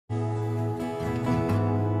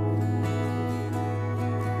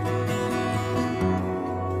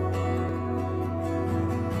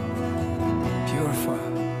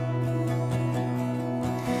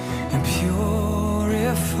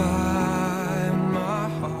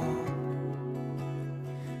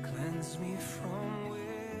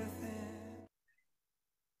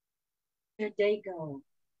your day go?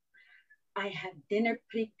 I have dinner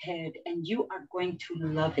prepared and you are going to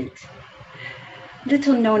love it.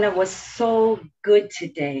 Little Nona was so good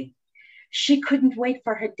today. She couldn't wait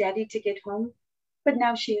for her daddy to get home, but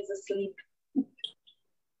now she is asleep.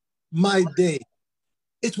 My day,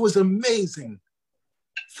 it was amazing,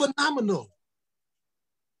 phenomenal,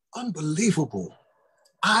 unbelievable.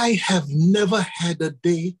 I have never had a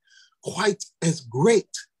day quite as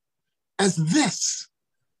great as this.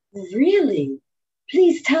 Really?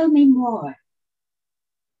 Please tell me more.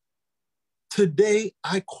 Today,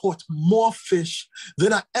 I caught more fish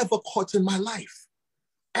than I ever caught in my life.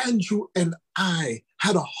 Andrew and I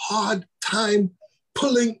had a hard time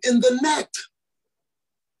pulling in the net.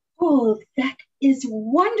 Oh, that is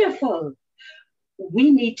wonderful.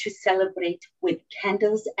 We need to celebrate with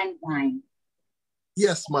candles and wine.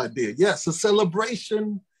 Yes, my dear. Yes, a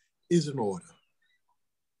celebration is in order.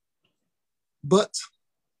 But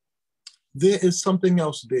there is something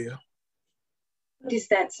else there. What is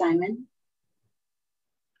that, Simon?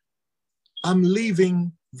 I'm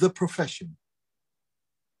leaving the profession.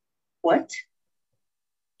 What?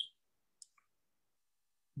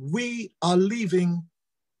 We are leaving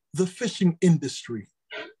the fishing industry.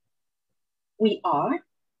 We are?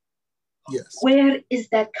 Yes. Where is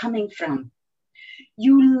that coming from?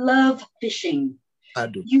 You love fishing. I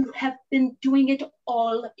do. You have been doing it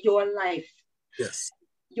all your life. Yes.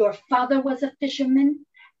 Your father was a fisherman.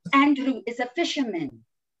 Andrew is a fisherman.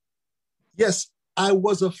 Yes, I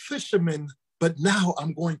was a fisherman, but now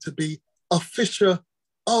I'm going to be a fisher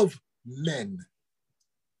of men.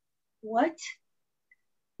 What?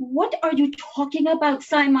 What are you talking about,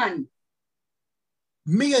 Simon?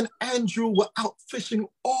 Me and Andrew were out fishing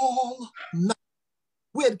all night.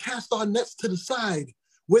 We had cast our nets to the side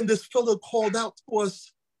when this fellow called out to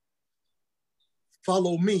us,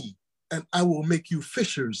 "Follow me, and I will make you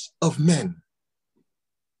fishers of men."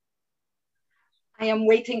 I am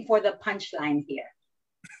waiting for the punchline here.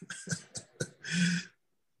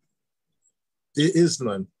 There is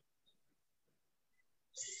none.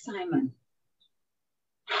 Simon,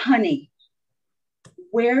 honey,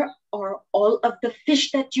 where are all of the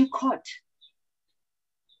fish that you caught?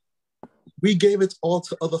 We gave it all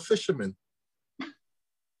to other fishermen.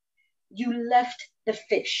 You left the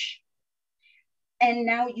fish, and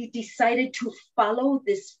now you decided to follow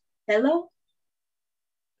this fellow?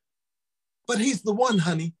 But he's the one,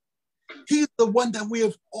 honey. He's the one that we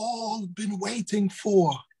have all been waiting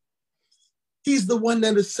for. He's the one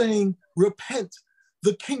that is saying, "Repent,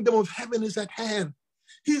 the kingdom of heaven is at hand."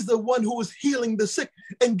 He's the one who is healing the sick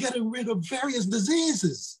and getting rid of various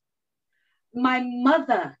diseases. My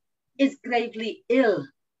mother is gravely ill.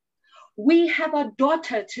 We have a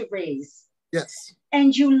daughter to raise. Yes.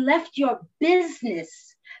 And you left your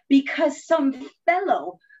business because some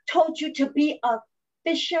fellow told you to be a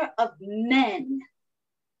fisher of men.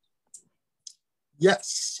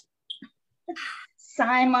 Yes.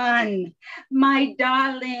 Simon, my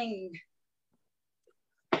darling.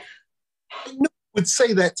 I knew you would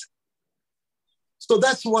say that. So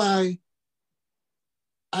that's why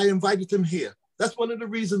I invited him here. That's one of the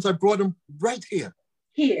reasons I brought him right here.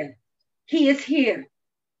 Here. He is here.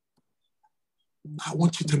 I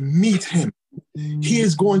want you to meet him. He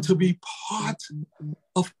is going to be part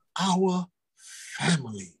of our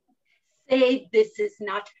family. Say this is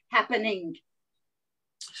not happening.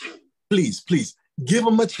 Please, please, give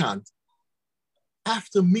him a chance.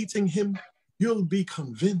 After meeting him, you'll be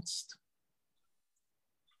convinced.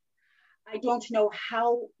 I don't know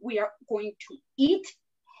how we are going to eat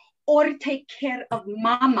or take care of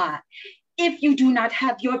Mama if you do not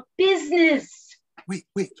have your business. Wait.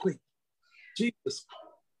 Jesus,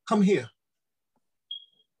 come here.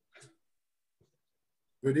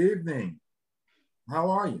 Good evening. How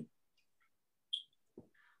are you?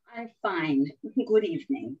 I'm fine. Good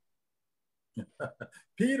evening.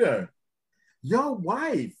 Peter, your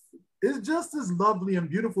wife is just as lovely and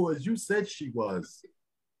beautiful as you said she was.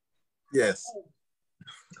 Yes.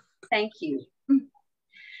 Thank you.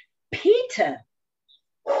 Peter?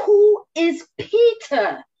 Who is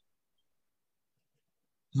Peter?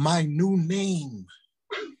 My new name.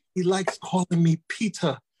 He likes calling me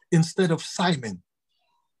Peter instead of Simon.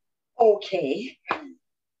 Okay.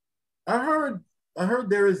 I heard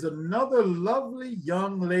there is another lovely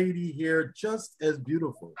young lady here just as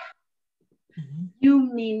beautiful.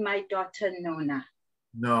 You mean my daughter Nona?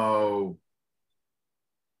 No.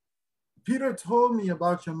 Peter told me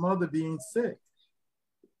about your mother being sick.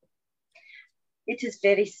 It is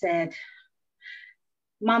very sad.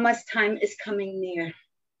 Mama's time is coming near.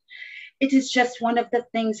 It is just one of the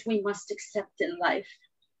things we must accept in life.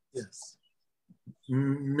 Yes.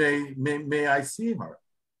 May I see her?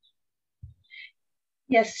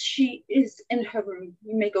 Yes, she is in her room.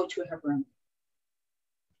 You may go to her room.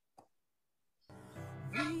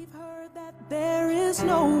 We've heard that there is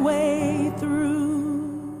no way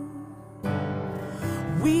through.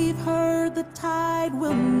 We've heard the tide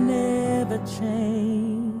will never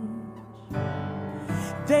change.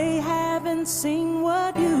 They haven't seen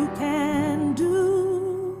what you can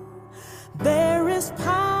do. There is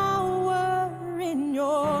power in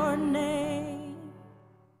your name.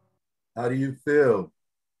 How do you feel?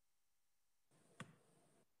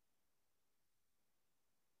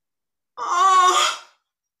 Oh,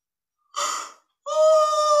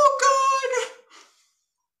 God.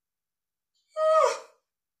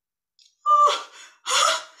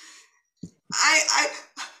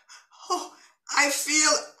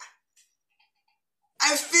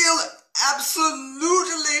 I feel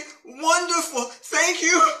absolutely wonderful. Thank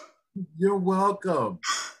you. You're welcome.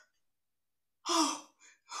 Oh,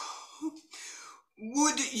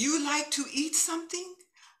 would you like to eat something?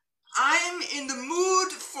 I'm in the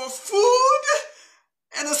mood for food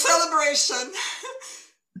and a celebration.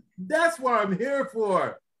 That's what I'm here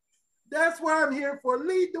for. That's what I'm here for.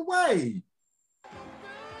 Lead the way.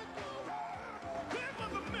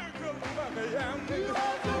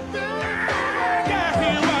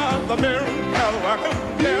 The miracle worker.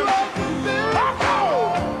 There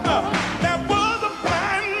was a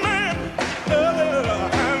blind man,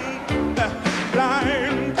 and that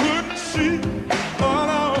blind couldn't see. Oh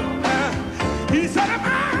no, he said, if I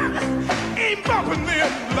ain't bumping them,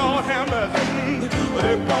 Lord have mercy.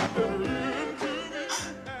 They bumped into me.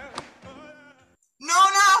 No.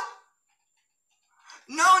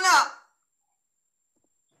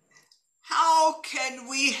 How can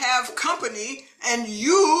we have company and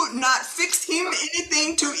you not fix him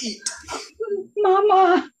anything to eat?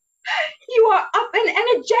 Mama, you are up and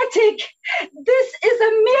energetic. This is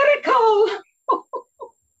a miracle.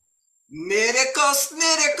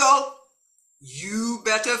 Miracle. You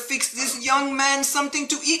better fix this young man something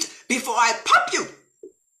to eat before I pop you.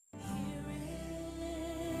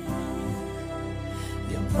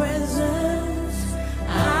 Your presence,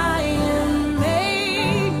 I am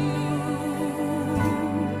made new.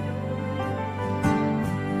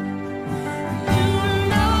 You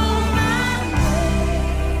know my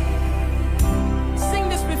name. Sing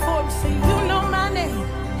this before we say, you know my name.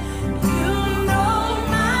 You know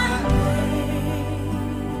my name.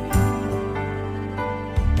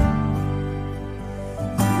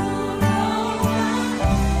 You know my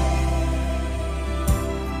name.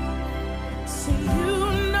 Say, you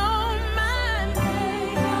know my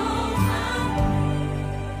name.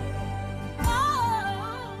 Oh.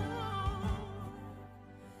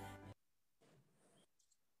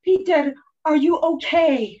 Peter, are you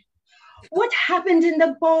okay? What happened in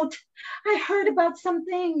the boat? I heard about some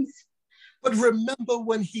things. But remember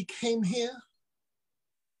when he came here?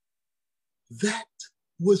 That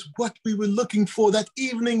was what we were looking for. That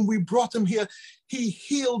evening we brought him here. He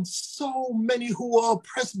healed so many who were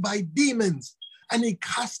oppressed by demons, and he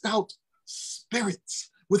cast out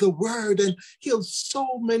spirits with a word and healed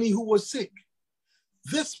so many who were sick.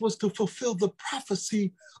 This was to fulfill the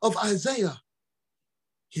prophecy of Isaiah.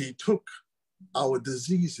 He took our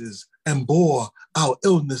diseases and bore our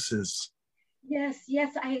illnesses.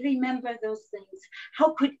 Yes, I remember those things.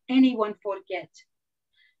 How could anyone forget?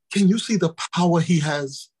 Can you see the power he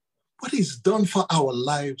has? What he's done for our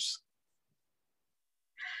lives?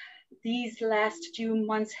 These last few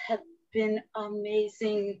months have been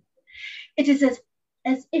amazing. It is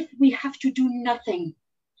as if we have to do nothing.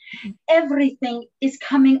 Everything is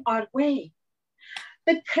coming our way.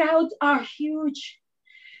 The crowds are huge.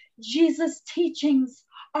 Jesus' teachings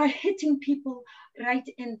are hitting people right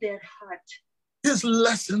in their heart. His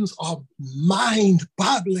lessons are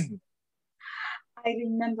mind-boggling. I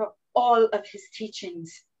remember all of his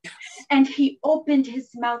teachings. And he opened his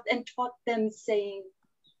mouth and taught them, saying,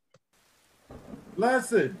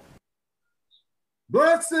 Blessed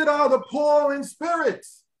are the poor in spirit,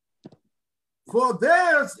 for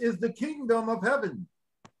theirs is the kingdom of heaven.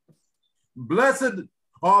 Blessed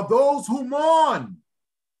are those who mourn,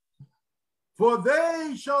 for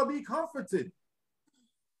they shall be comforted.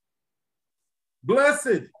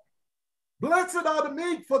 Blessed are the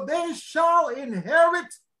meek, for they shall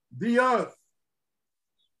inherit the earth.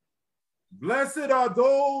 Blessed are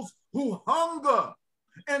those who hunger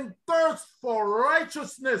and thirst for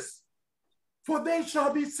righteousness, for they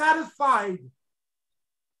shall be satisfied.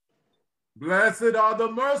 Blessed are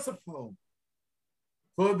the merciful,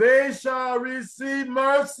 for they shall receive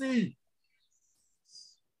mercy.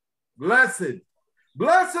 Blessed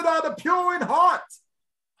Blessed are the pure in heart,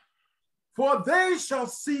 for they shall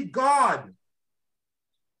see God.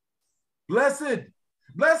 Blessed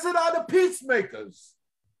are the peacemakers,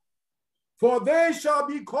 for they shall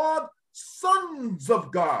be called sons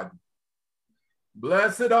of God.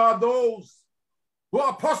 Blessed are those who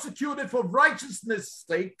are persecuted for righteousness'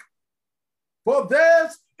 sake, for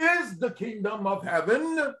theirs is the kingdom of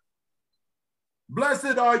heaven.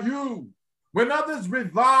 Blessed are you when others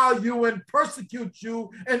revile you and persecute you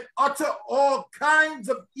and utter all kinds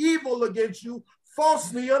of evil against you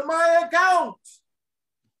falsely on my account.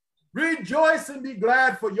 Rejoice and be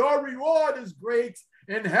glad, for your reward is great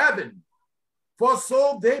in heaven. For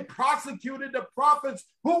so they prosecuted the prophets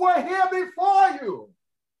who were here before you.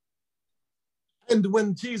 And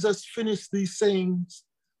when Jesus finished these sayings,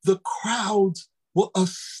 the crowds were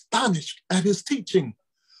astonished at his teaching,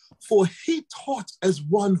 for he taught as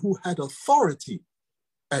one who had authority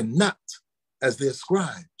and not as their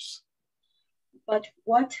scribes. But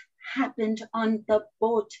what happened on the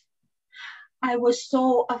boat? I was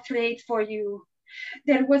so afraid for you.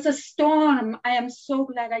 There was a storm. I am so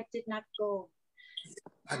glad I did not go.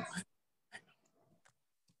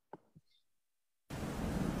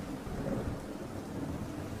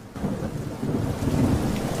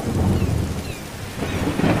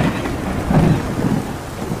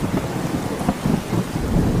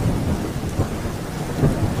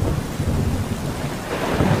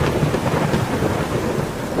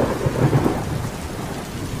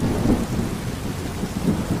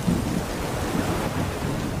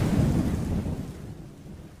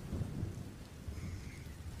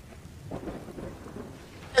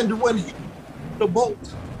 And when he the boat,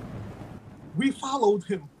 we followed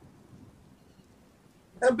him.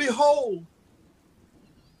 And behold,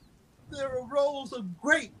 there arose a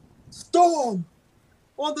great storm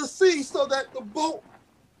on the sea, so that the boat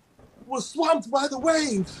was swamped by the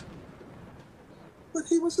waves. But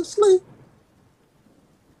he was asleep.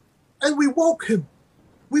 And we woke him.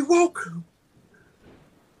 We woke him.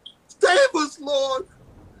 Save us, Lord.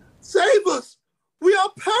 Save us. We are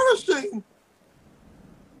perishing.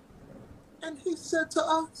 And he said to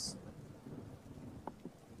us,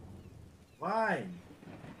 Why?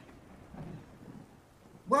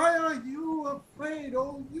 Why are you afraid,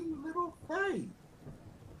 oh you little faith?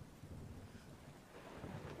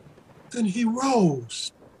 Then he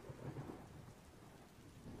rose,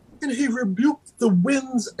 and he rebuked the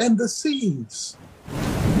winds and the seas.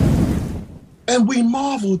 And we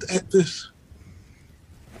marveled at this.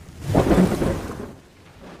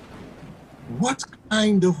 What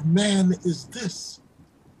kind of man is this,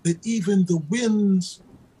 that even the winds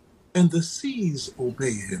and the seas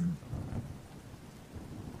obey him?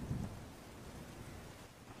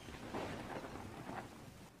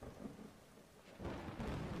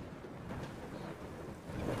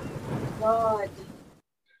 God,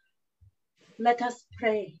 let us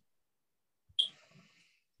pray.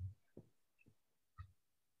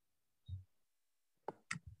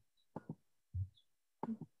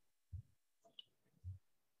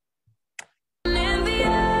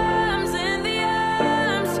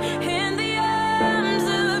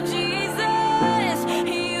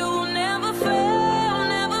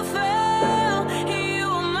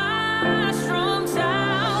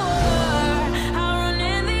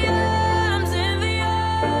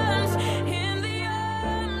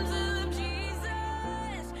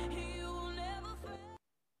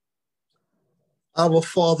 Our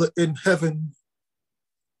Father in heaven,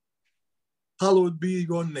 hallowed be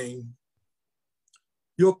your name.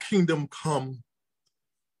 Your kingdom come,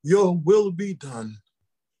 your will be done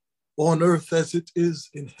on earth as it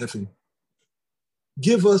is in heaven.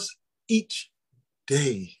 Give us each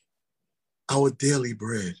day our daily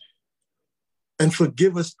bread, and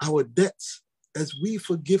forgive us our debts as we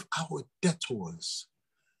forgive our debtors.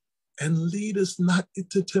 And lead us not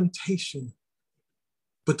into temptation,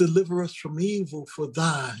 but deliver us from evil for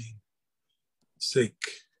thine sake.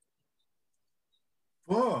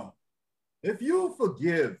 For if you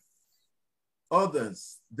forgive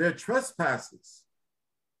others their trespasses,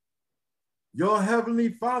 your heavenly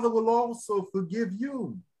Father will also forgive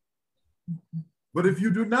you. But if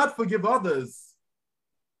you do not forgive others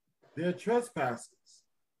their trespasses,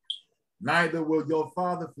 neither will your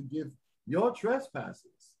Father forgive your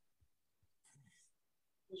trespasses.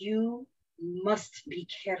 You must be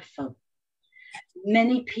careful.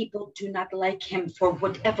 Many people do not like him for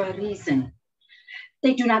whatever reason.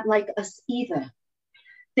 They do not like us either.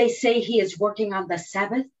 They say he is working on the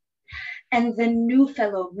Sabbath. And the new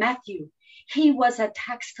fellow, Matthew, he was a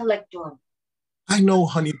tax collector. I know,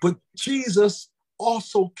 honey, but Jesus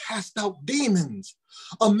also cast out demons.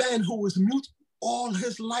 A man who was mute all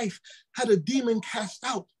his life had a demon cast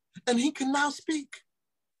out, and he can now speak.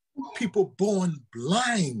 People born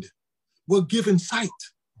blind were given sight.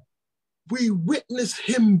 We witnessed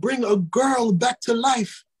him bring a girl back to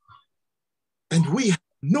life, and we have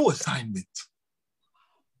no assignment.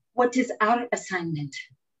 What is our assignment?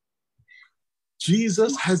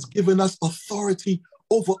 Jesus has given us authority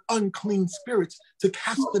over unclean spirits to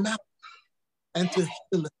cast them out and to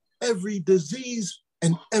heal every disease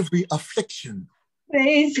and every affliction.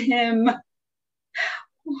 Praise him.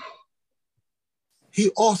 He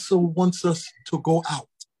also wants us to go out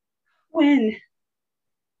When?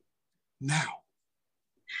 now.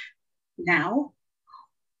 Now?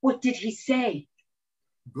 What did he say?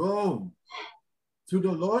 Go to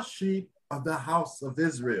the lost sheep of the house of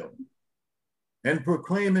Israel and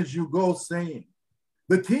proclaim as you go, saying,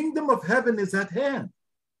 the kingdom of heaven is at hand.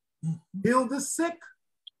 Heal the sick,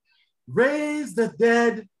 raise the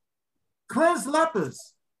dead, cleanse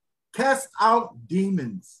lepers, cast out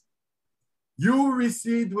demons. You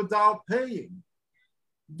received without paying,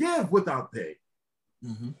 give without pay.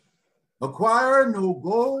 Acquire no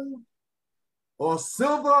gold or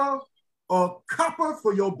silver or copper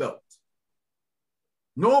for your belt,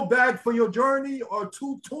 no bag for your journey, or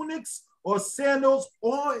 2 tunics, or sandals,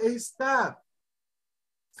 or a staff.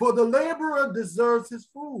 For the laborer deserves his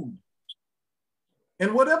food.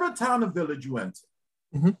 In whatever town or village you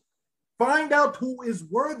enter, find out who is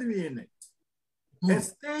worthy in it, and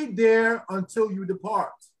stay there until you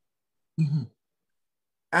depart.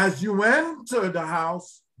 As you enter the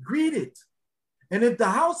house, greet it. And if the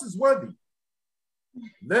house is worthy,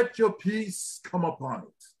 let your peace come upon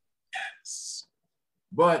it. Yes.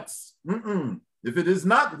 But if it is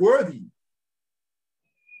not worthy,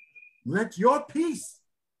 let your peace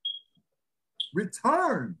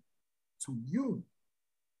return to you.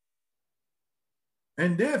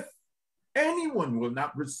 And if anyone will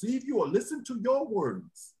not receive you or listen to your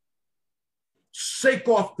words, shake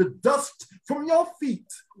off the dust from your feet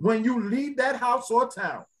when you leave that house or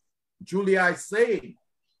town. Truly I say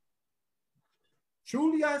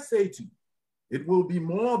to you, it will be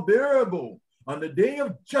more bearable on the day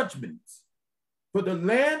of judgment for the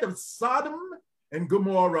land of Sodom and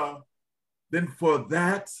Gomorrah than for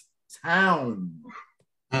that town.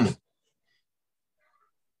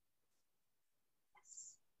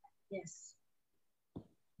 Yes.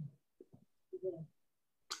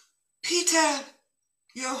 Peter,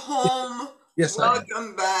 you're home. Yes,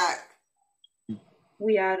 Welcome back.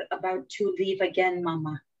 We are about to leave again,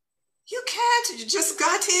 Mama. You can't. You just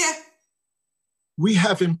got here. We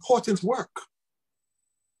have important work.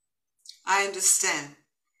 I understand.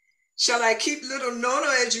 Shall I keep little Nona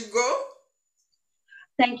as you go?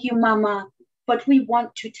 Thank you, Mama, but we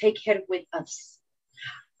want to take her with us.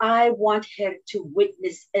 I want her to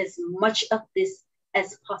witness as much of this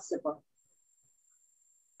as possible.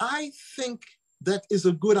 I think that is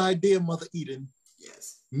a good idea, Mother Eden.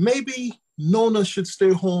 Yes. Maybe Nona should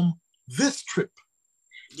stay home this trip.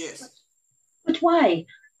 Yes. But why?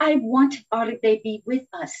 I want our baby with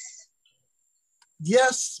us.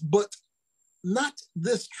 Yes, but not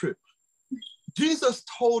this trip. Jesus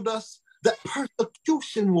told us that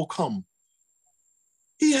persecution will come.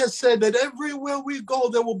 He has said that everywhere we go,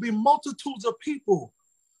 there will be multitudes of people,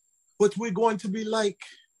 but we're going to be like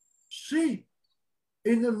sheep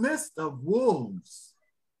in the midst of wolves.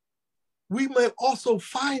 We may also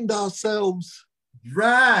find ourselves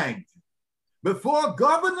dragged before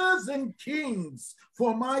governors and kings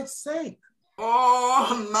for my sake.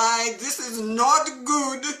 Oh my, this is not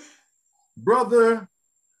good. Brother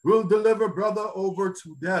will deliver brother over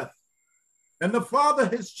to death, and the father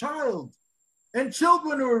his child, and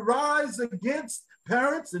children will rise against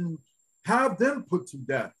parents and have them put to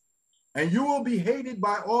death. And you will be hated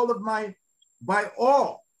by all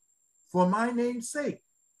for my name's sake.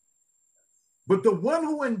 But the one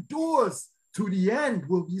who endures to the end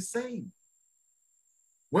will be saved.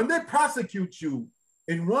 When they prosecute you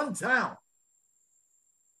in one town,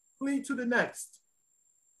 flee to the next.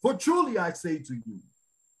 For truly I say to you,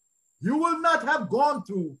 you will not have gone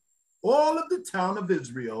through all of the town of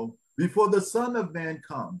Israel before the Son of Man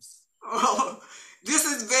comes. Oh, this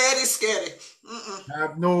is very scary.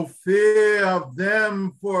 Have no fear of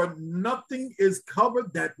them, for nothing is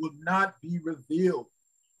covered that will not be revealed,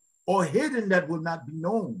 or hidden that will not be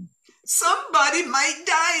known. Somebody might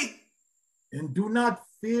die. And do not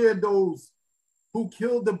fear those who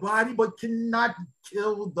kill the body but cannot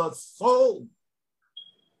kill the soul.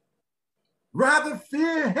 Rather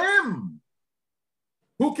fear him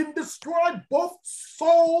who can destroy both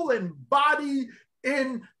soul and body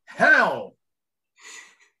in hell.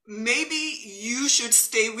 Maybe you should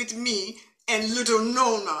stay with me and little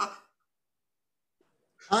Nona.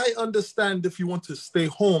 I understand if you want to stay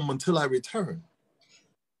home until I return.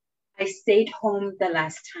 I stayed home the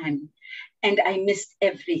last time, and I missed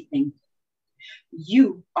everything.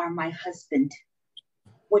 You are my husband.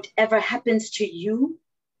 Whatever happens to you,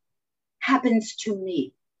 happens to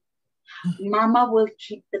me. Mama will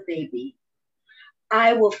keep the baby.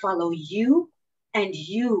 I will follow you, and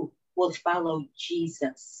you will follow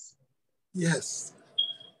Jesus. Yes,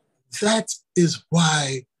 that is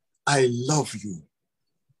why I love you.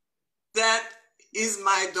 That is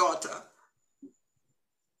my daughter.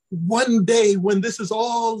 One day when this is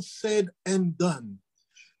all said and done,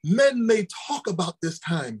 men may talk about this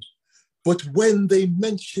time, but when they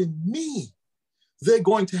mention me, they're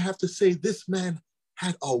going to have to say this man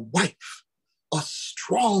had a wife, a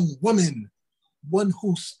strong woman, one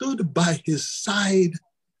who stood by his side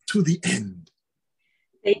to the end.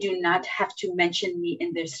 They do not have to mention me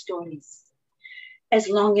in their stories, as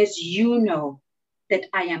long as you know that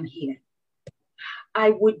I am here.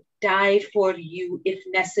 I would die for you if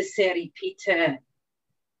necessary, Peter.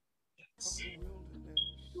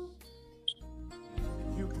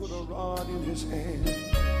 You put a rod in his hand.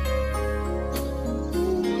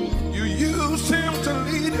 You used him to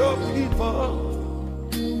lead your people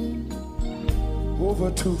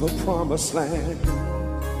over to the promised land.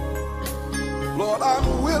 Lord,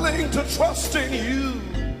 I'm willing to trust in you.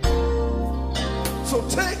 So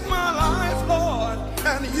take my life, Lord,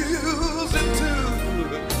 and use it too.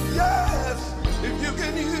 Yes, if you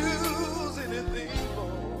can use anything,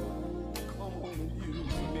 Lord, come on and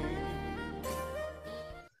use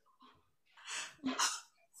me.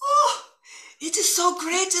 Oh, it is so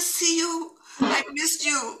great to see you. I missed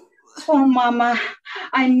you. Oh, Mama,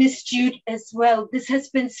 I missed you as well. This has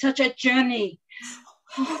been such a journey.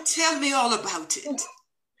 Oh, tell me all about it.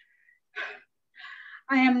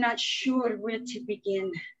 I am not sure where to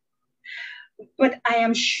begin, but I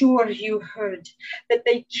am sure you heard that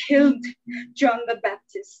they killed John the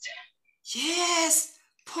Baptist. Yes,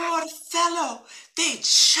 poor fellow. They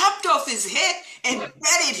chopped off his head and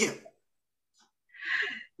buried him.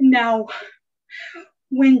 Now,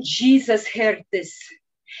 when Jesus heard this,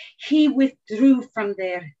 he withdrew from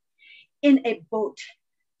there in a boat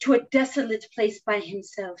to a desolate place by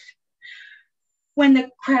himself. When the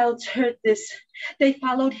crowds heard this, they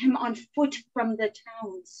followed him on foot from the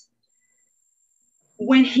towns.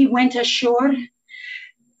 When he went ashore,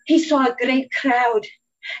 he saw a great crowd,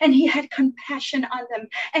 and he had compassion on them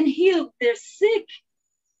and healed their sick.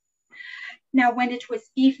 Now, when it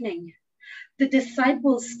was evening, the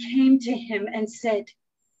disciples came to him and said,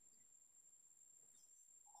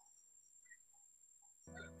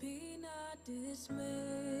 Be not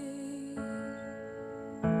dismayed.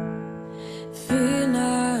 Fear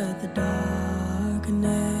not the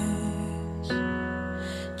darkness.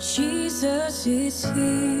 Jesus is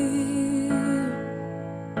here.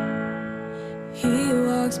 He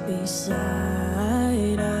walks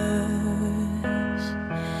beside us.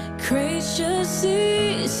 Gracious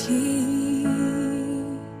is he.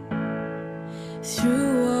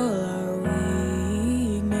 Through all our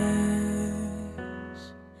weakness.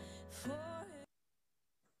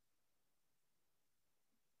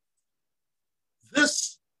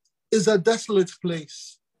 This is a desolate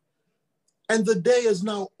place, and the day is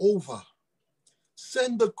now over.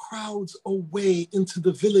 Send the crowds away into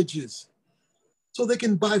the villages so they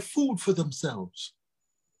can buy food for themselves.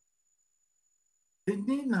 They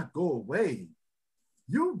need not go away.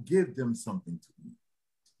 You give them something to eat.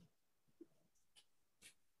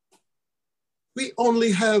 We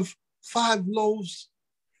only have 5 loaves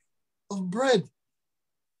of bread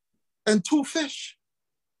and 2 fish.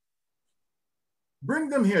 Bring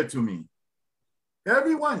them here to me.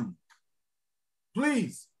 Everyone,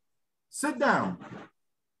 please sit down.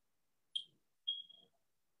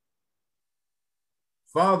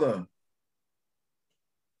 Father,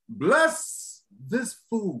 bless this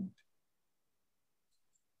food.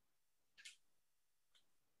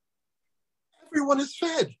 Everyone is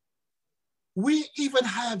fed. We even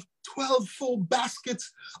have 12 full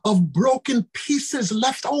baskets of broken pieces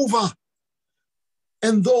left over.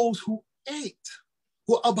 And those who ate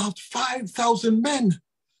were about 5,000 men,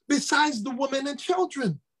 besides the women and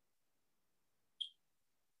children.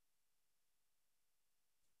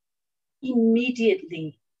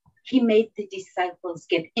 Immediately, he made the disciples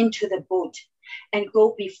get into the boat and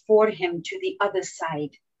go before him to the other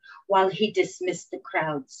side while he dismissed the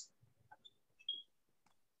crowds.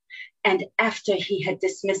 And after he had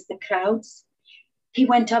dismissed the crowds, he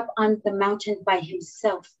went up on the mountain by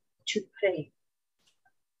himself to pray.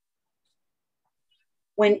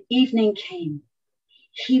 When evening came,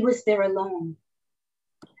 He was there alone.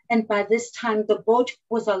 And by this time, the boat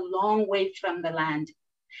was a long way from the land,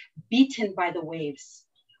 beaten by the waves,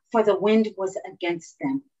 for the wind was against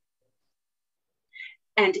them.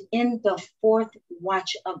 And in the fourth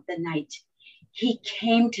watch of the night, he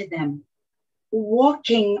came to them,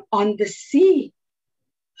 walking on the sea.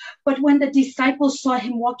 But when the disciples saw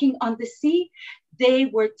him walking on the sea, they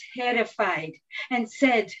were terrified and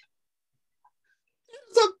said,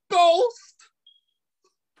 "It's a ghost."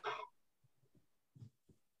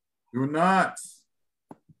 Do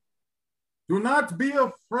not be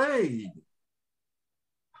afraid.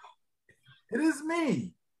 It is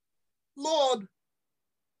me. Lord,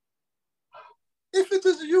 if it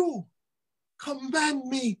is you, command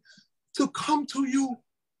me to come to you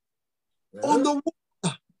on the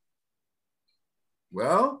water.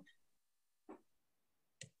 Well,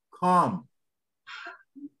 come.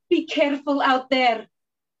 be careful out there.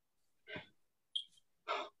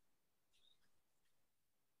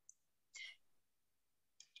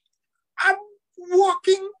 I'm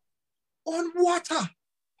walking on water.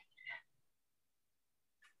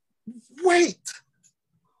 Wait.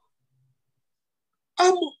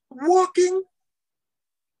 I'm walking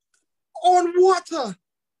on water.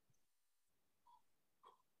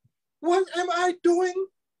 What am I doing?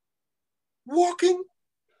 Walking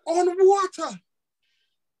on water.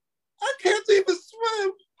 I can't even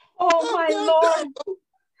swim. Oh, I'm my gonna Lord. die.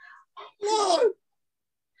 Lord,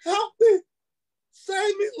 help me.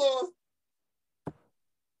 Save me, Lord.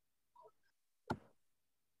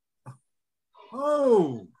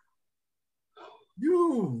 Oh,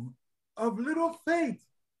 you of little faith,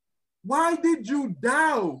 why did you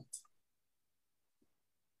doubt?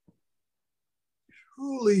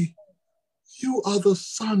 Truly, you are the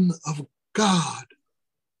Son of God.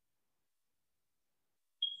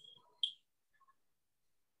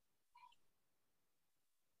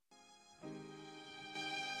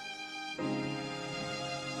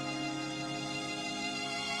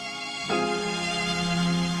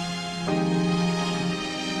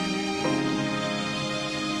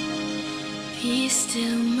 Be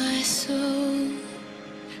still, my soul,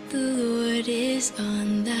 the Lord is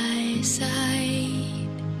on thy side.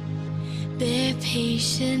 Bear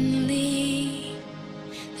patiently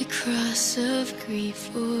the cross of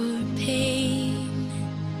grief or pain.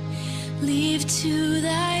 Leave to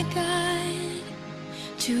thy God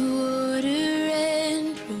to order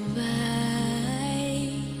and provide.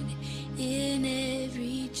 In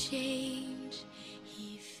every change,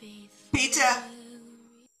 he faithful. Peter,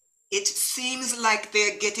 it seems like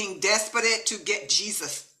they're getting desperate to get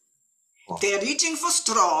Jesus. They're reaching for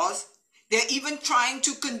straws. They're even trying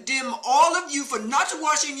to condemn all of you for not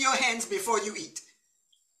washing your hands before you eat.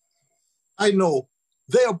 I know.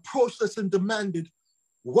 They approached us and demanded,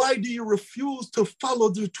 why do you refuse to follow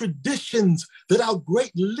the traditions that our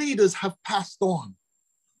great leaders have passed on?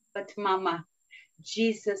 But Mama,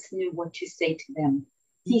 Jesus knew what to say to them.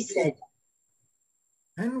 He said,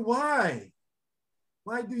 And why?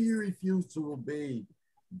 Why do you refuse to obey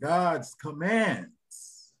God's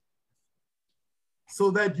commands so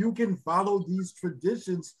that you can follow these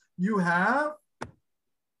traditions you have?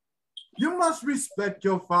 You must respect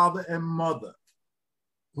your father and mother.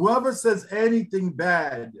 Whoever says anything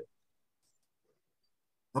bad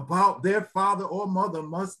about their father or mother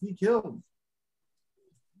must be killed.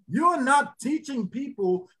 You're not teaching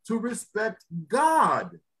people to respect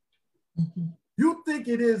God. Mm-hmm. You think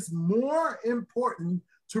it is more important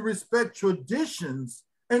to respect traditions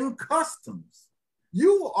and customs.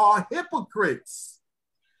 You are hypocrites.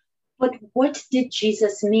 but what did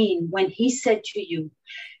Jesus mean when he said to you,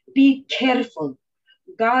 be careful,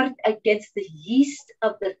 guard against the yeast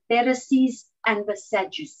of the Pharisees and the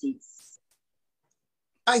Sadducees?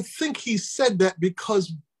 I think he said that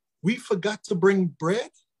because we forgot to bring bread.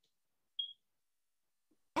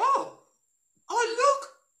 Oh,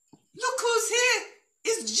 look who's here.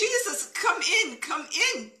 It's Jesus. Come in,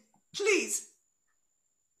 please.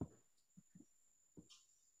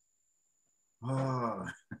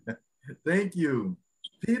 Thank you.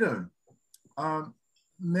 Peter,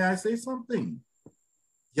 may I say something?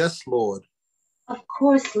 Yes, Lord. Of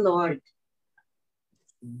course, Lord.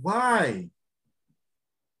 Why?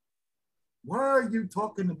 Why are you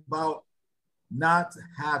talking about not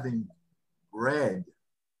having bread?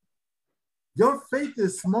 Your faith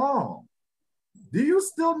is small. Do you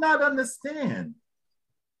still not understand?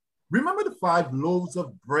 Remember the 5 loaves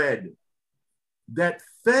of bread that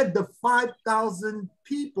fed the 5,000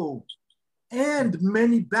 people and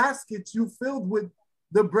many baskets you filled with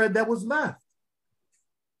the bread that was left.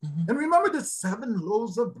 Mm-hmm. And remember the 7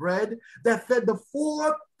 loaves of bread that fed the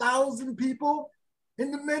 4,000 people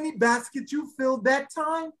in the many baskets you filled that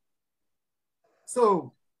time?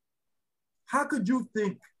 So how could you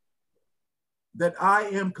think that I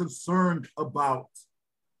am concerned about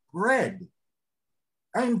bread?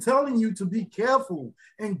 I am telling you to be careful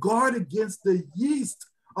and guard against the yeast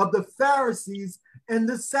of the Pharisees and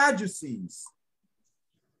the Sadducees.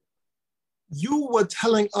 You were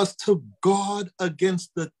telling us to guard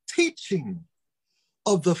against the teaching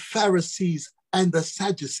of the Pharisees and the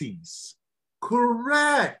Sadducees.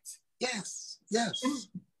 Correct. Yes, yes.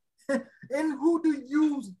 And who do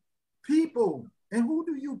you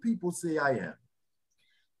people say I am?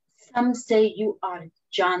 Some say you are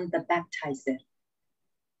John the Baptizer.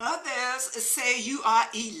 Others say you are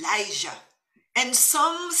Elijah. And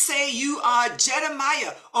some say you are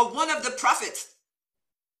Jeremiah or one of the prophets.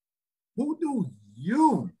 Who do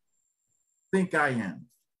you think I am?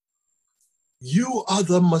 You are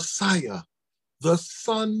the Messiah, the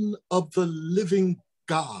Son of the living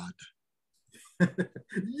God.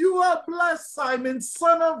 You are blessed, Simon,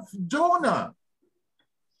 son of Jonah.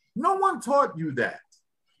 No one taught you that.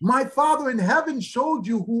 My Father in heaven showed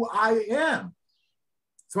you who I am.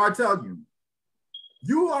 So I tell you,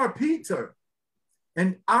 you are Peter,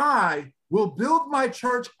 and I will build my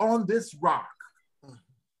church on this rock.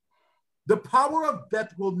 The power of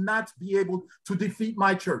death will not be able to defeat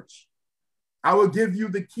my church. I will give you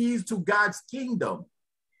the keys to God's kingdom.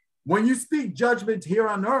 When you speak judgment here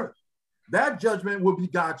on earth, that judgment will be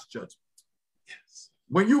God's judgment. Yes.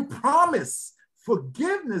 When you promise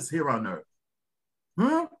forgiveness here on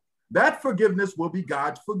earth, that forgiveness will be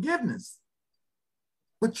God's forgiveness.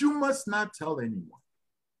 But you must not tell anyone.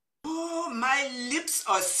 Oh, my lips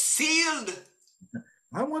are sealed.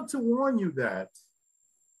 I want to warn you that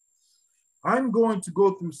I'm going to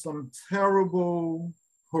go through some terrible,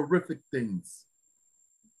 horrific things.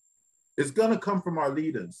 It's going to come from our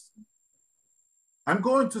leaders. I'm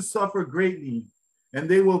going to suffer greatly, and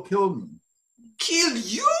they will kill me. Kill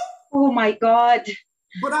you? Oh my God.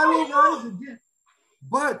 But I will rise again.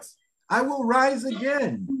 But I will rise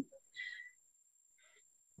again.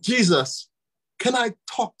 Jesus, can I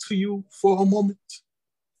talk to you for a moment?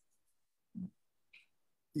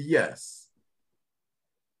 Yes.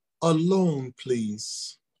 Alone,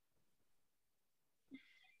 please.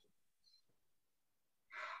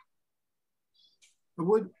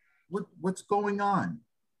 What's going on?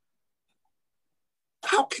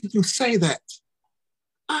 How can you say that?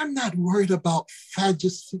 I'm not worried about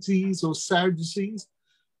Pharisees or Sadducees.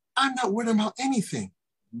 I'm not worried about anything.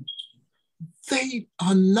 They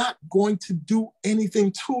are not going to do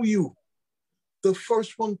anything to you. The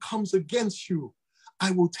first one comes against you,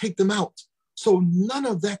 I will take them out. So none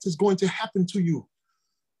of that is going to happen to you.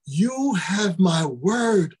 You have my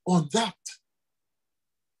word on that.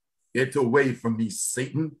 Get away from me,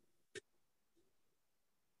 Satan.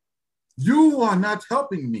 You are not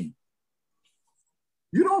helping me.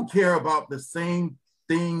 You don't care about the same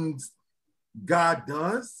things God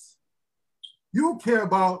does. You care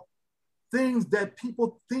about things that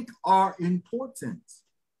people think are important.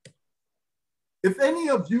 If any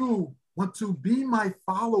of you want to be my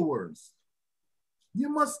followers, you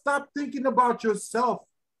must stop thinking about yourself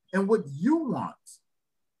and what you want.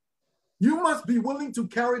 You must be willing to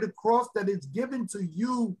carry the cross that is given to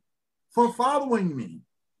you for following me.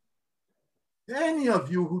 Any of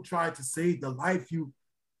you who try to save the life you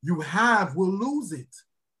have will lose it.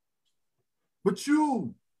 But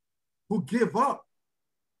you who give up,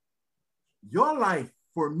 your life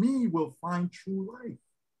for me will find true life.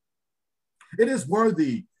 It is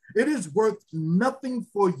worthy. It is worth nothing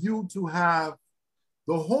for you to have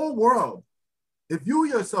the whole world if you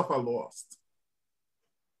yourself are lost.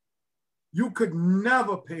 You could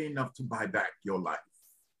never pay enough to buy back your life.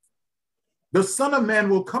 The Son of Man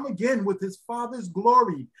will come again with his Father's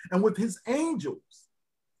glory and with his angels,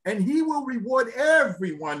 and he will reward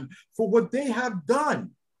everyone for what they have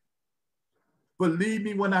done. Believe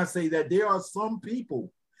me when I say that there are some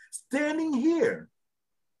people standing here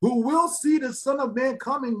who will see the Son of Man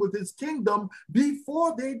coming with his kingdom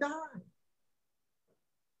before they die.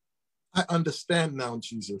 I understand now,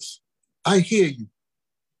 Jesus. I hear you.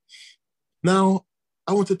 Now,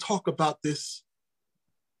 I want to talk about this.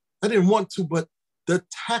 I didn't want to, but the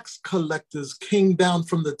tax collectors came down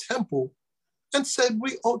from the temple and said,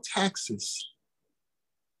 we owe taxes.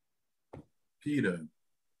 Peter,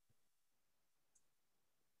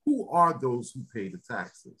 who are those who pay the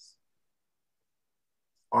taxes?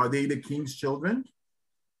 Are they the king's children?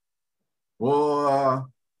 Or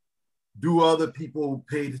do other people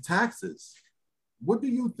pay the taxes? What do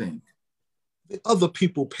you think? The other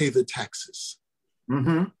people pay the taxes.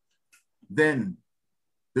 Then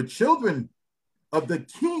the children of the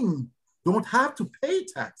king don't have to pay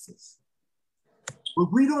taxes.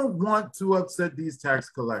 But we don't want to upset these tax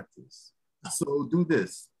collectors. So do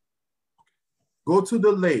this. Go to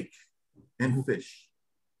the lake and fish.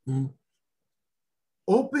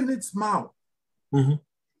 Open its mouth.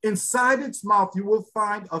 Inside its mouth, you will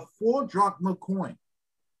find a 4 drachma coin.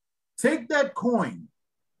 Take that coin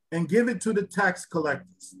and give it to the tax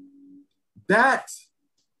collectors. That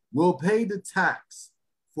will pay the tax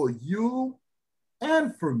for you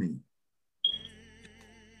and for me.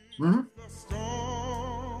 The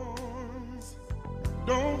storms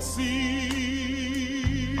don't cease,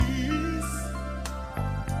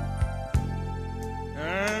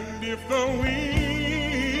 and if the winds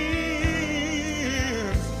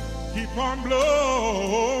keep on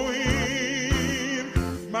blowing,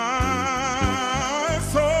 my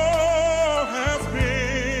soul has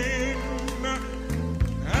been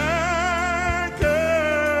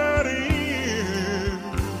anchored in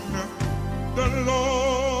the Lord.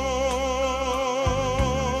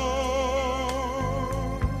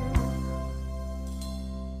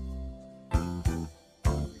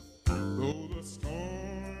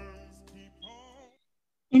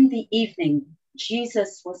 In the evening,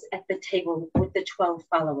 Jesus was at the table with the 12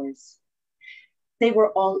 followers. They were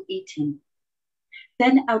all eating.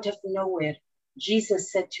 Then out of nowhere, Jesus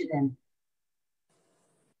said to them,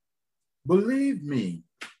 believe me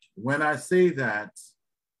when I say that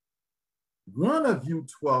one of you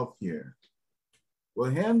 12 here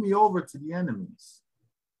will hand me over to the enemies.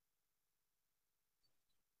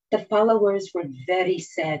 The followers were very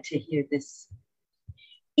sad to hear this.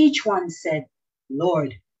 Each one said,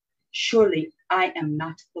 Lord, surely I am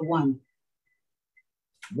not the one.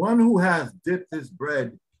 One who has dipped his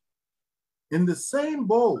bread in the same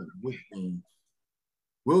bowl with me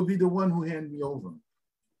will be the one who hand me over.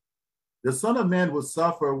 The Son of Man will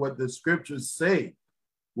suffer what the scriptures say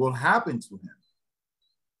will happen to him.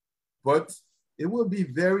 But it will be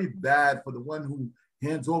very bad for the one who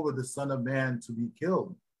hands over the Son of Man to be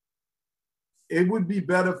killed. It would be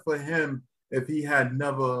better for him if he had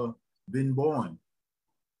never been born.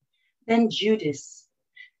 Then Judas,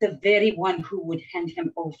 the very one who would hand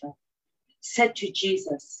him over, said to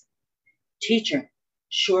Jesus, Teacher,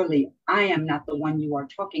 surely I am not the one you are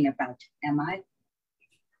talking about, am I?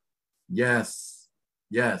 Yes,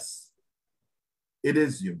 yes, it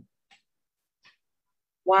is you.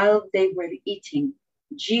 While they were eating,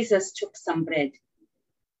 Jesus took some bread.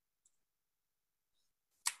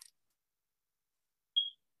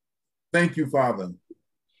 Thank you, Father.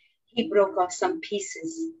 He broke off some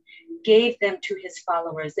pieces, gave them to his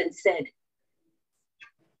followers, and said,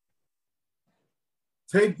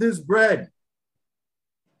 Take this bread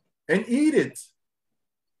and eat it.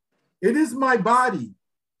 It is my body.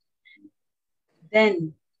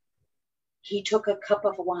 Then he took a cup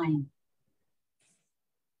of wine.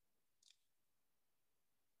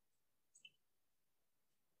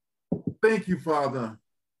 Thank you, Father.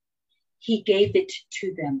 He gave it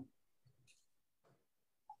to them.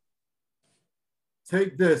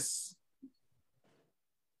 Take this,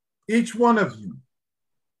 each one of you.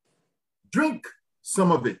 Drink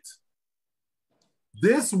some of it.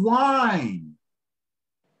 This wine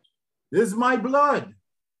is my blood,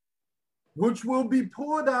 which will be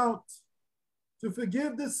poured out to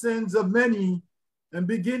forgive the sins of many and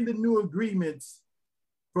begin the new agreements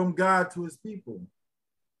from God to his people.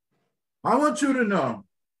 I want you to know,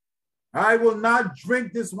 I will not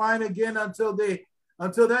drink this wine again until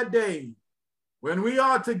that day when we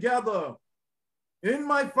are together in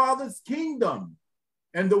my Father's kingdom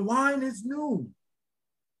and the wine is new.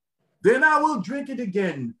 Then I will drink it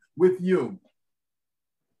again with you.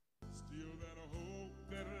 Still that hope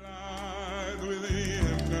that lies within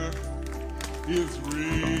is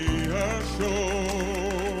reassured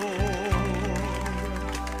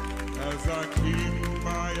as I keep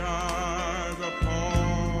my eyes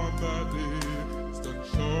upon the distant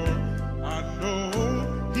shore. I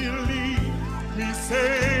know he'll lead me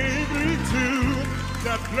safely to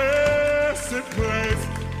that blessed place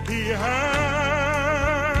he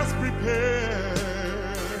has prepared.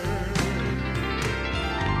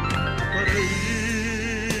 But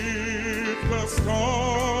if the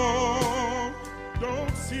storm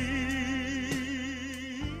don't cease,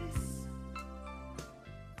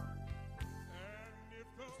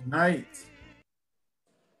 Tonight,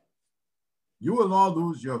 you will all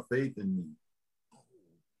lose your faith in me.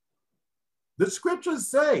 The scriptures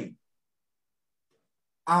say,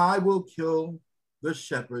 I will kill the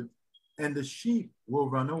shepherd and the sheep will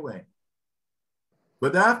run away.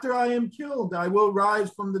 But after I am killed, I will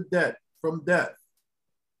rise from death.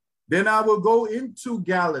 Then I will go into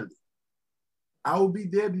Galilee. I will be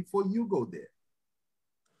there before you go there.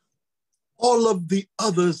 All of the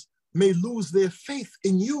others may lose their faith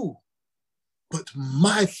in you, but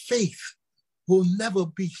my faith will never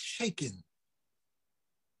be shaken.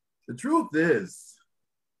 The truth is,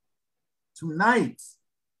 tonight,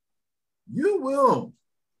 you will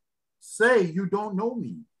say you don't know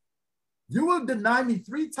me. You will deny me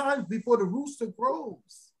 3 times before the rooster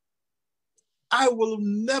crows. I will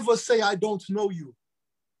never say I don't know you.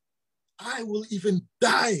 I will even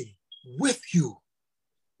die with you.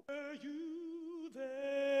 Were you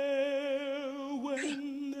there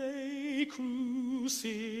when they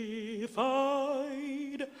crucified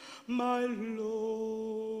my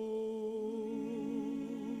Lord?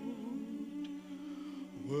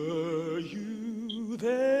 Were you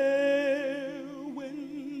there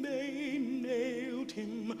when they nailed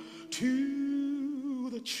him to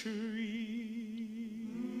the tree?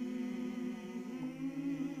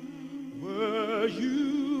 Were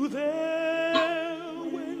you there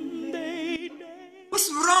when they nailed What's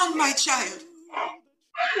wrong, my child?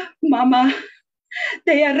 Mama,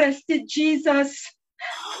 they arrested Jesus.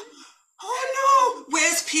 Oh no!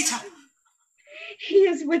 Where's Peter? He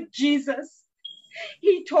is with Jesus.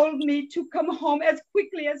 He told me to come home as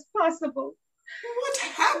quickly as possible. What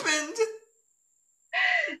happened?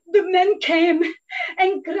 The men came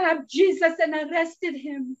and grabbed Jesus and arrested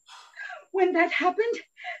him. When that happened,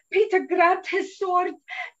 Peter grabbed his sword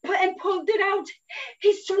and pulled it out.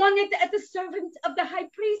 He swung it at the servant of the high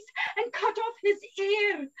priest and cut off his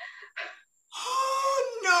ear.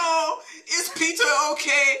 Oh no! Is Peter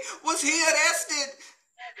okay? Was he arrested?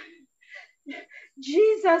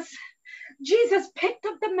 Jesus picked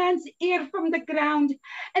up the man's ear from the ground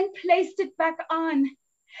and placed it back on.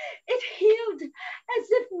 It healed as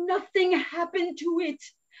if nothing happened to it.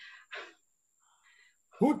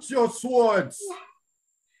 Put your swords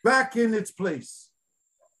back in its place.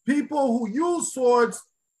 People who use swords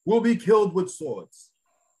will be killed with swords.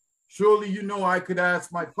 Surely you know I could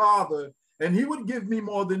ask my father, and he would give me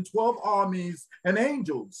more than 12 armies and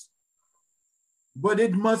angels. But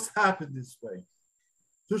it must happen this way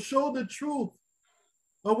to show the truth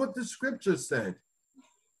of what the scripture said.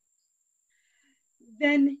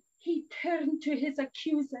 Then he turned to his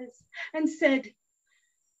accusers and said,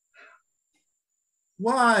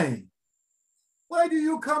 Why? Why do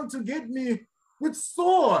you come to get me with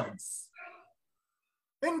swords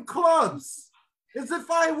and clubs as if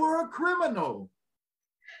I were a criminal?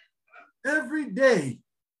 Every day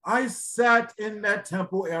I sat in that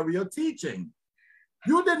temple area teaching.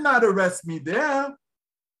 You did not arrest me there.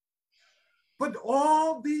 But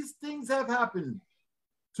all these things have happened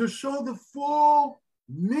to show the full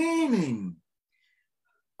meaning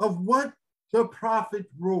of what the prophet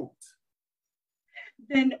wrote.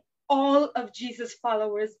 Then all of Jesus'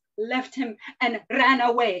 followers left him and ran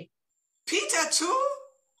away. Peter too?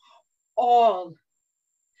 All.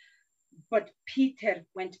 But Peter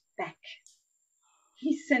went back.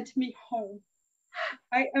 He sent me home.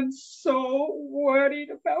 I am so worried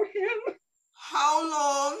about him. How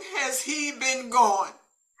long has he been gone?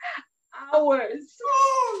 Hours.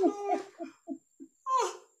 Oh, Lord.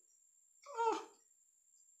 Oh, oh,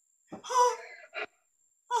 oh,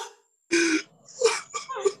 oh.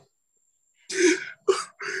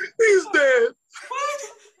 He's dead. What?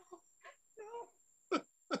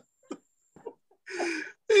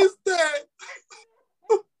 He's dead.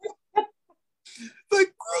 They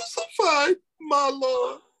crucified my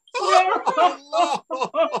Lord. Oh, Lord.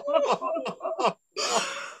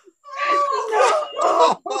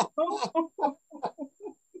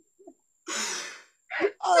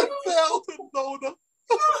 I failed him, Nona.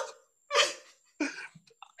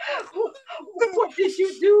 What did you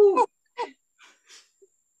do?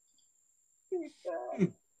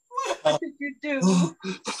 What did you do?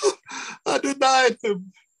 I denied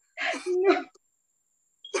him. No.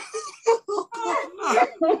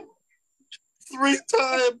 3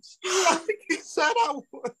 times. Like he said I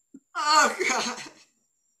would. Oh, God.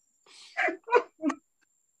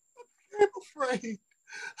 I'm afraid.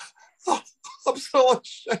 I'm so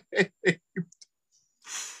ashamed.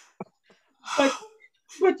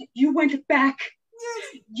 But you went back.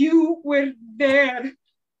 You were there.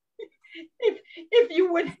 If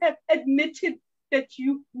you would have admitted that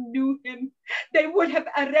you knew him, they would have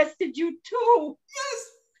arrested you too.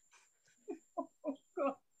 Yes. Oh,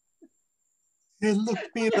 God. He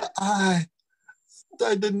looked me in the eye.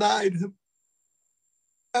 I denied him.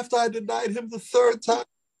 After I denied him the 3rd time,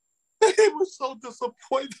 he was so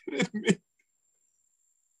disappointed in me.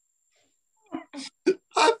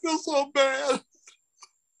 I feel so bad.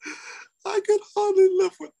 I can hardly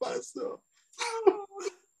live with myself.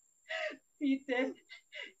 He said,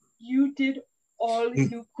 you did all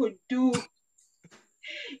you could do.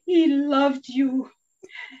 He loved you,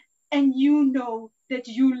 and you know that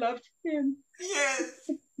you loved him. Yes.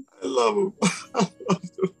 I love him.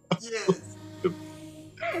 Yes.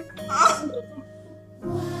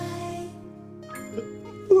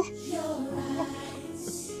 Your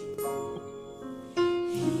eyes,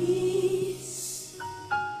 he's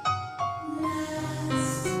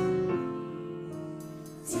last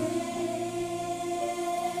dead.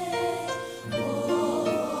 Oh,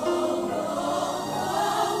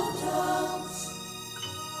 don't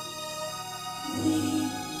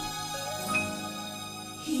weep.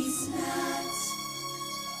 He's not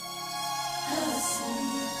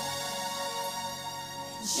asleep.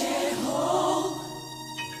 Jehovah,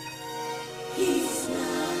 he's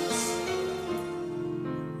not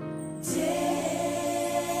dead.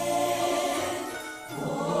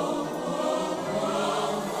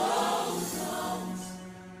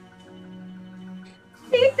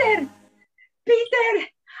 Peter, Peter,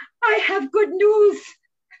 I have good news.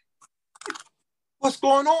 What's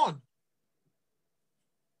going on?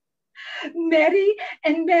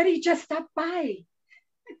 Mary just stopped by.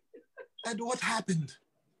 And what happened?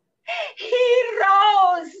 He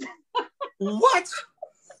rose. What?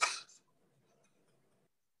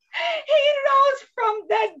 He rose from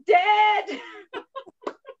the dead.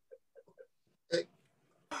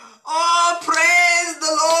 Oh, praise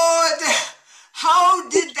the Lord. How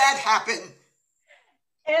did that happen?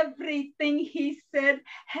 Everything he said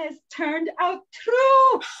has turned out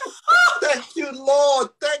true. Thank you, Lord.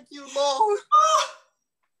 Thank you, Lord.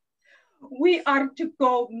 We are to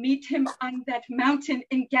go meet him on that mountain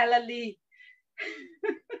in Galilee.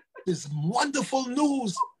 This wonderful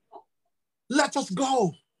news. Let us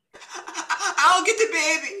go. I'll get the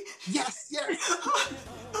baby. Yes, yes.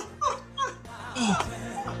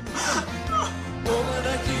 Over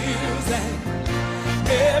the hills and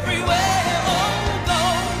everywhere.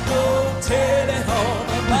 Oh, go tell it on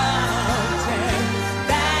the mountain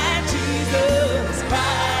that Jesus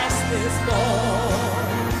Christ is born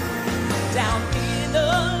down in the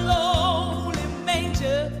lowly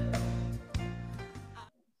manger.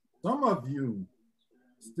 Some of you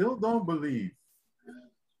still don't believe.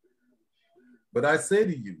 But I say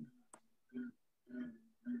to you,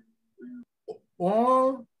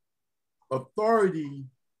 all authority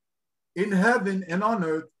in heaven and on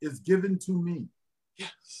earth is given to me.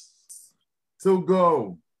 Yes. So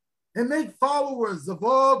go and make followers of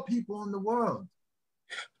all people in the world.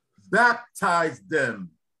 Baptize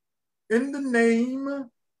them in the name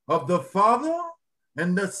of the Father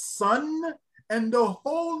and the Son and the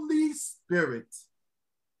Holy Spirit.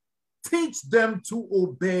 Teach them to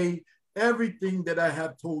obey everything that I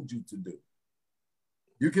have told you to do.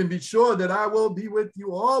 You can be sure that I will be with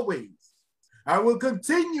you always. I will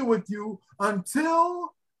continue with you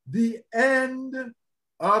until the end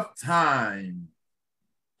of time.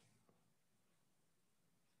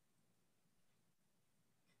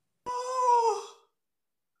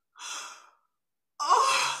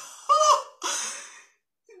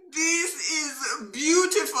 This is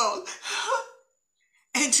beautiful.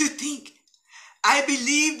 And to think, I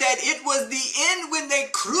believe that it was the end when they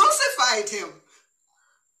crucified him.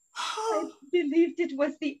 I believed it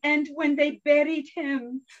was the end when they buried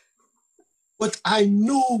him. But I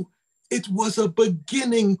knew it was a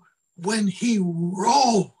beginning when he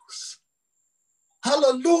rose.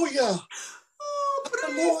 Hallelujah. Oh,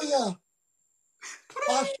 Hallelujah.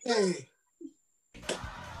 Ashe.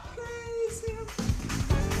 praise him.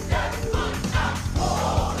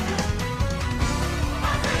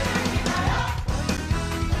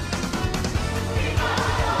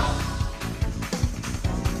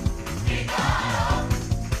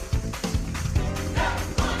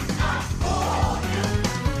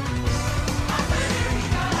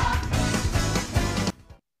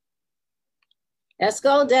 Let's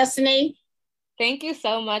go, Destiny. Thank you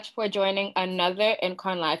so much for joining another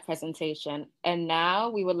Incarn Live presentation. And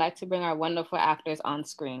now we would like to bring our wonderful actors on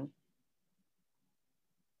screen.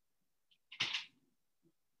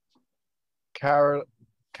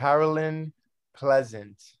 Carolyn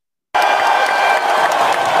Pleasant.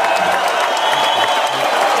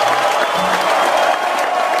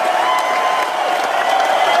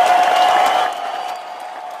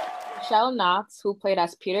 Michelle Knox, who played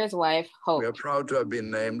as Peter's wife, Hope. We are proud to have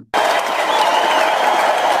been named.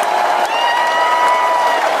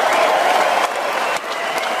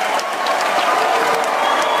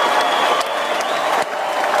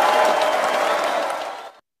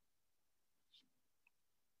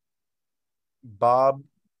 Bob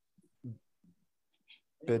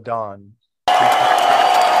Bedon.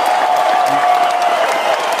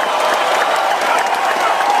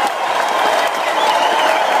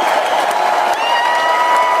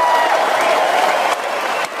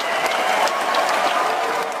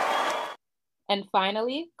 And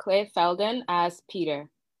finally, Clay Felden as Peter.